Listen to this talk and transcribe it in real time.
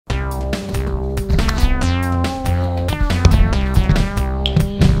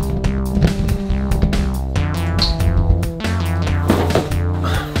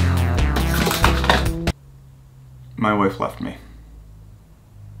wife left me.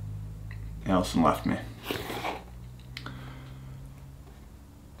 Allison left me.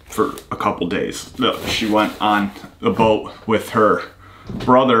 For a couple days. She went on a boat with her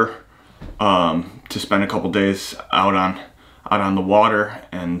brother to spend a couple days out on the water,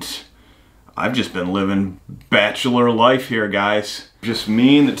 and I've just been living bachelor life here, guys. Just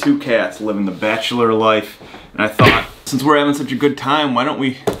me and the two cats living the bachelor life. And I thought, since we're having such a good time, why don't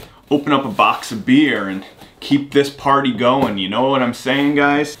we open up a box of beer and keep this party going? You know what I'm saying,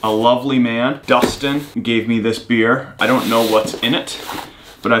 guys? A lovely man, Dustin, gave me this beer. I don't know what's in it,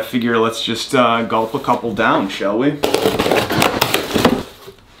 but I figure let's just gulp a couple down, shall we?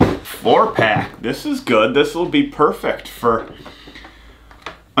 4-pack. This is good. This will be perfect for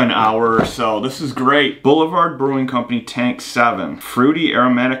an hour or so. This is great. Boulevard Brewing Company Tank 7. Fruity,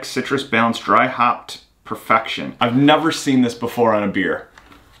 aromatic, citrus balanced, dry hopped perfection. I've never seen this before on a beer.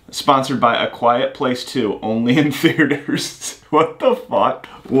 Sponsored by A Quiet Place 2, only in theaters. What the fuck?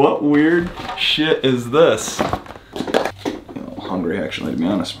 What weird shit is this? I'm a little hungry, actually, to be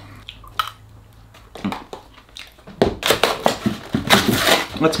honest.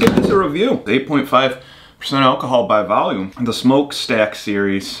 Let's give this a review. 8.5% alcohol by volume. The Smokestack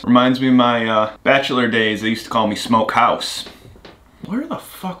series reminds me of my bachelor days. They used to call me Smokehouse. Where the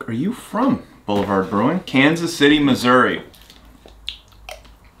fuck are you from, Boulevard Brewing? Kansas City, Missouri.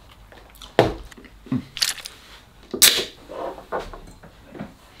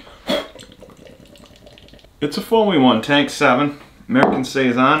 It's a foamy one, Tank 7, American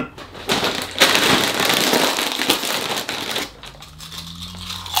Saison.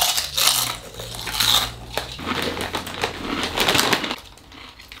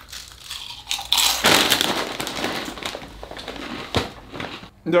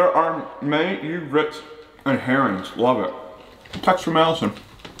 There are many eared grits and herrings. Love it. Text from Allison.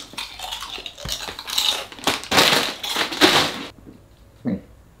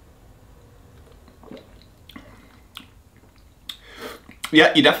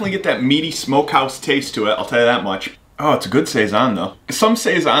 Yeah, you definitely get that meaty smokehouse taste to it, I'll tell you that much. Oh, it's a good Saison though. Some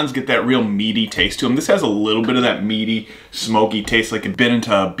Saisons get that real meaty taste to them. This has a little bit of that meaty, smoky taste, like a bit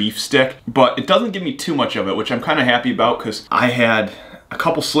into a beef stick, but it doesn't give me too much of it, which I'm kind of happy about because I had a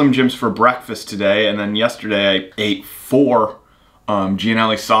couple Slim Jims for breakfast today, and then yesterday I ate 4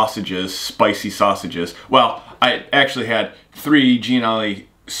 Gianelli sausages, spicy sausages. Well, I actually had 3 Gianelli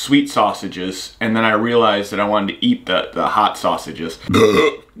sweet sausages, and then I realized that I wanted to eat the hot sausages.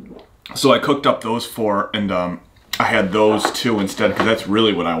 So I cooked up those 4, and I had those 2 instead, because that's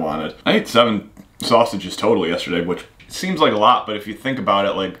really what I wanted. I ate 7 sausages total yesterday, which seems like a lot, but if you think about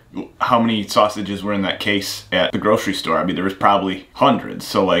it, like how many sausages were in that case at the grocery store, I mean, there was probably hundreds.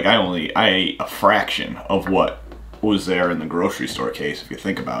 So like I ate a fraction of what was there in the grocery store case, if you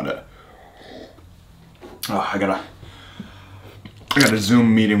think about it. Oh, I got a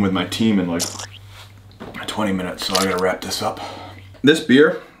Zoom meeting with my team in like 20 minutes, so I gotta wrap this up. This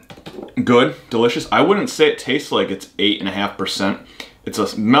beer, good, delicious. I wouldn't say it tastes like it's 8.5%. It's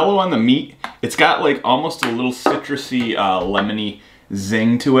a mellow on the meat. It's got like almost a little citrusy, lemony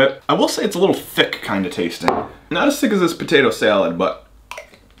zing to it. I will say it's a little thick kind of tasting. Not as thick as this potato salad, but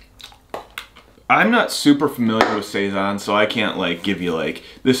I'm not super familiar with Saison, so I can't like give you like,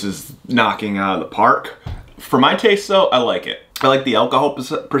 this is knocking out of the park. For my taste though, I like it. I like the alcohol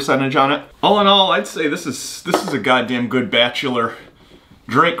percentage on it. All in all, I'd say this is a goddamn good bachelor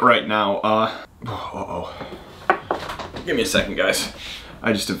drink right now. Give me a second, guys.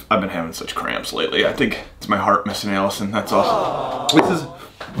 I've been having such cramps lately. I think it's my heart missing Allison, that's all. This is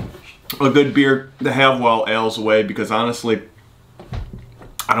a good beer to have while Al's away, because honestly,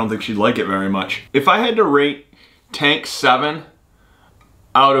 I don't think she'd like it very much. If I had to rate Tank 7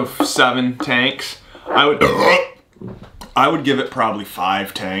 out of 7 tanks, I would give it probably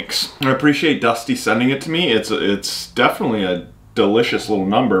 5 tanks. I appreciate Dusty sending it to me. It's definitely a delicious little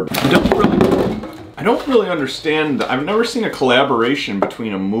number. I don't really understand. I've never seen a collaboration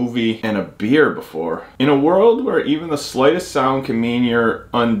between a movie and a beer before. In a world where even the slightest sound can mean your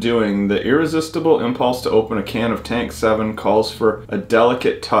undoing, the irresistible impulse to open a can of Tank 7 calls for a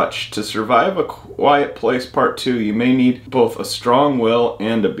delicate touch. To survive A Quiet Place Part 2, you may need both a strong will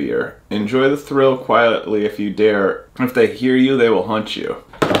and a beer. Enjoy the thrill quietly if you dare. If they hear you, they will hunt you.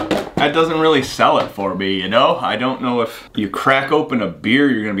 That doesn't really sell it for me, you know? I don't know if you crack open a beer,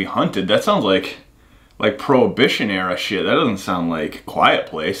 you're gonna be hunted. That sounds like Prohibition era shit. That doesn't sound like Quiet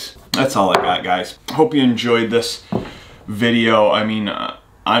Place. That's all I got, guys. Hope you enjoyed this video. I mean,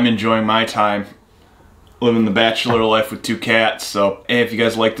 I'm enjoying my time living the bachelor life with 2 cats. So hey, if you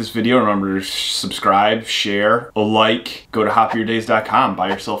guys like this video, remember to subscribe, share, like, go to hoppierdays.com, buy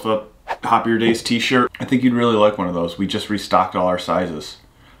yourself a Hoppier Days t-shirt. I think you'd really like one of those. We just restocked all our sizes.